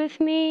laugh with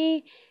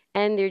me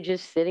and they're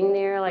just sitting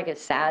there like a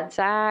sad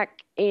sack,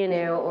 you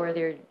know, or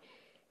they're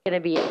going to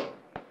be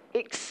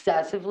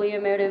excessively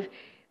emotive,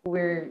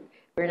 we're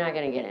not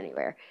going to get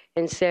anywhere.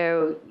 And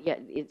so, yeah,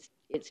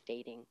 it's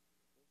dating.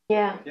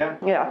 Yeah.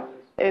 Yeah,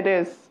 it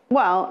is.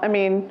 Well, I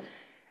mean,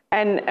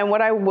 and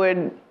what I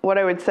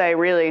would say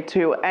really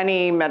to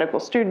any medical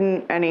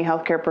student, any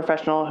healthcare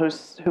professional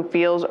who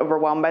feels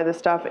overwhelmed by this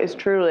stuff is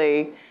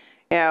truly,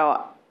 you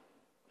know,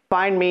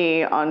 find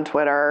me on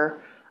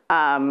Twitter,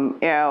 you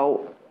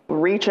know,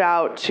 reach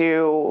out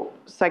to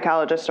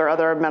psychologists or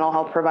other mental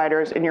health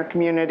providers in your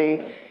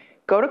community.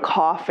 Go to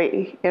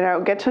coffee, you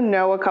know, get to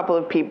know a couple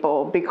of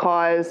people,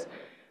 because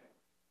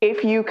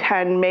if you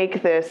can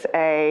make this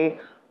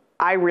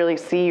I really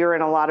see you're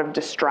in a lot of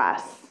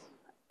distress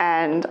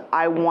and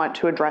I want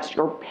to address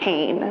your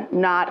pain,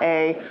 not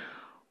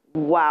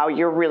wow,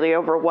 you're really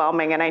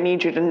overwhelming and I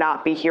need you to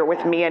not be here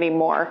with me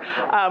anymore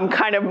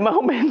kind of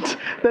moment,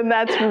 then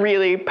that's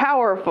really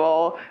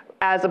powerful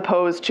as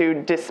opposed to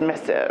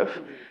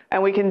dismissive.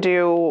 And we can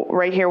do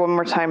right here one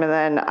more time, and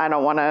then I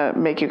don't want to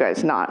make you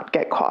guys not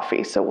get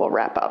coffee, so we'll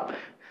wrap up.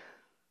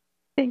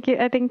 Thank you.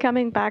 I think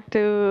coming back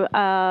to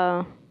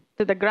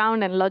the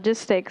ground and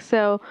logistics.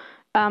 So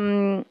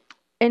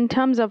in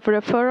terms of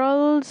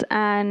referrals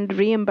and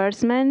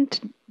reimbursement,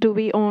 do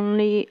we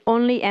only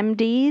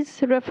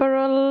MDs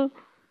referral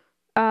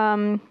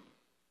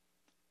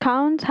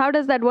counts? How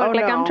does that work? Oh,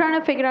 like, no. I'm trying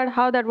to figure out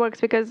how that works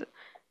because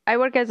I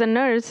work as a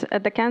nurse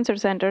at the cancer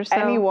center. So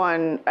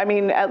Anyone, I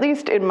mean, at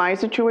least in my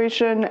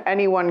situation,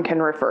 anyone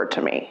can refer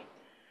to me.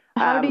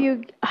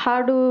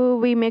 how do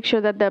we make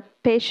sure that the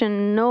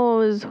patient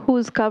knows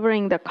who's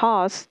covering the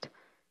cost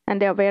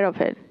and they're aware of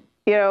it?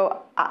 You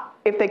know,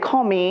 if they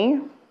call me,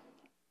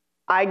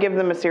 I give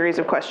them a series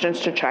of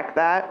questions to check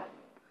that.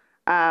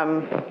 You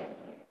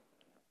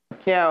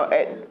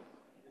know,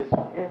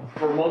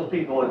 For most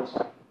people, it's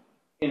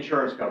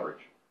insurance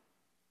coverage.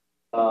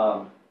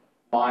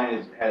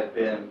 Mine has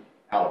been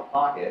out of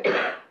pocket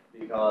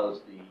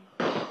because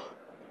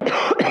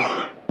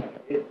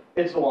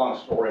it's a long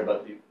story,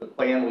 but the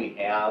plan we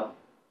have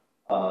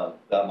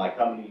that my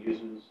company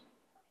uses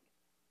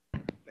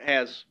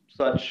has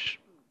such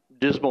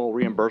dismal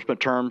reimbursement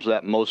terms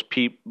that most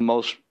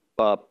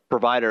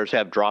providers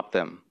have dropped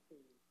them.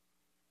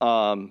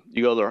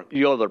 You go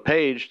to their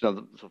page,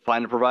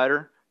 find a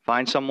provider,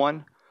 find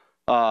someone.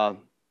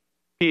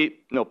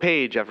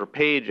 Page after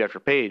page after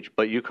page,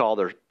 but you call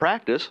their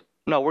practice,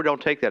 no, we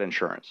don't take that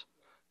insurance.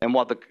 And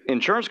what the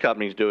insurance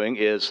company is doing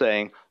is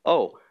saying,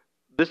 oh,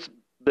 this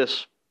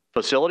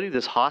facility,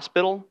 this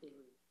hospital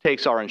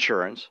takes our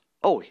insurance.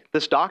 Oh,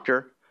 this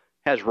doctor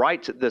has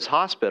rights at this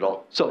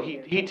hospital, so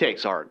he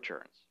takes our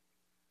insurance.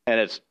 And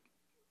it's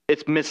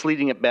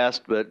misleading at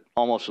best, but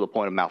almost to the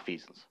point of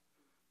malfeasance.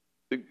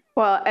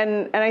 well,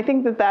 and I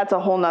think that's a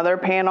whole nother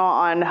panel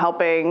on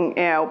helping,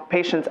 you know,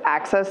 patients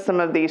access some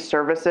of these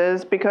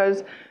services,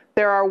 because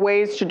there are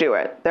ways to do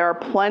it. There are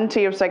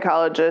plenty of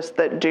psychologists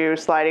that do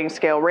sliding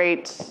scale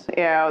rates.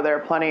 You know, there are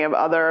plenty of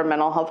other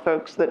mental health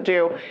folks that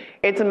do.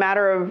 It's a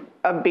matter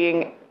of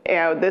being, you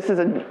know, this is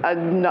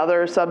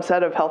another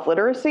subset of health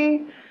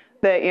literacy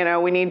that, you know,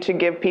 we need to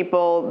give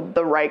people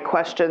the right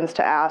questions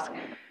to ask.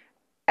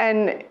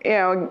 And, you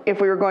know,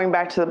 if we were going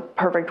back to the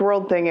perfect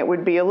world thing, it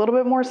would be a little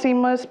bit more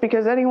seamless,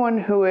 because anyone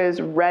who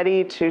is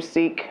ready to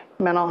seek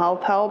mental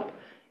health help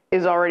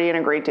is already in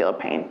a great deal of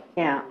pain.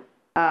 Yeah.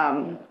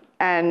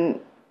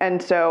 And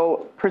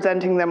so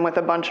presenting them with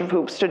a bunch of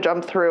hoops to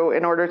jump through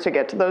in order to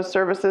get to those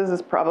services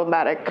is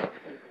problematic,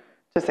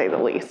 to say the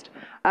least.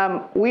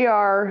 We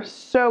are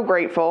so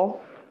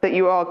grateful that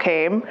you all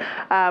came.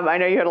 I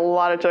know you had a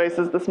lot of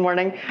choices this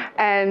morning.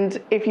 And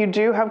if you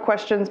do have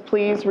questions,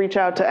 please reach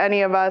out to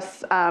any of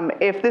us.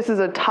 If this is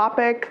a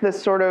topic,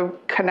 this sort of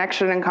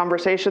connection and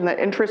conversation that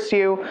interests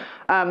you,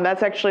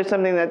 that's actually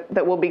something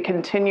that will be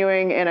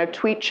continuing in a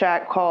tweet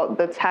chat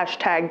that's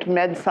hashtagged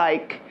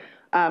MedPsych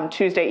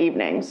Tuesday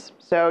evenings.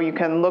 So you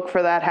can look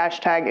for that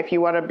hashtag if you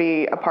want to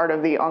be a part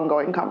of the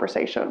ongoing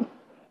conversation.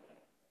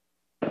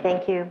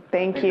 Thank you.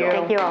 Thank you.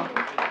 Thank you all.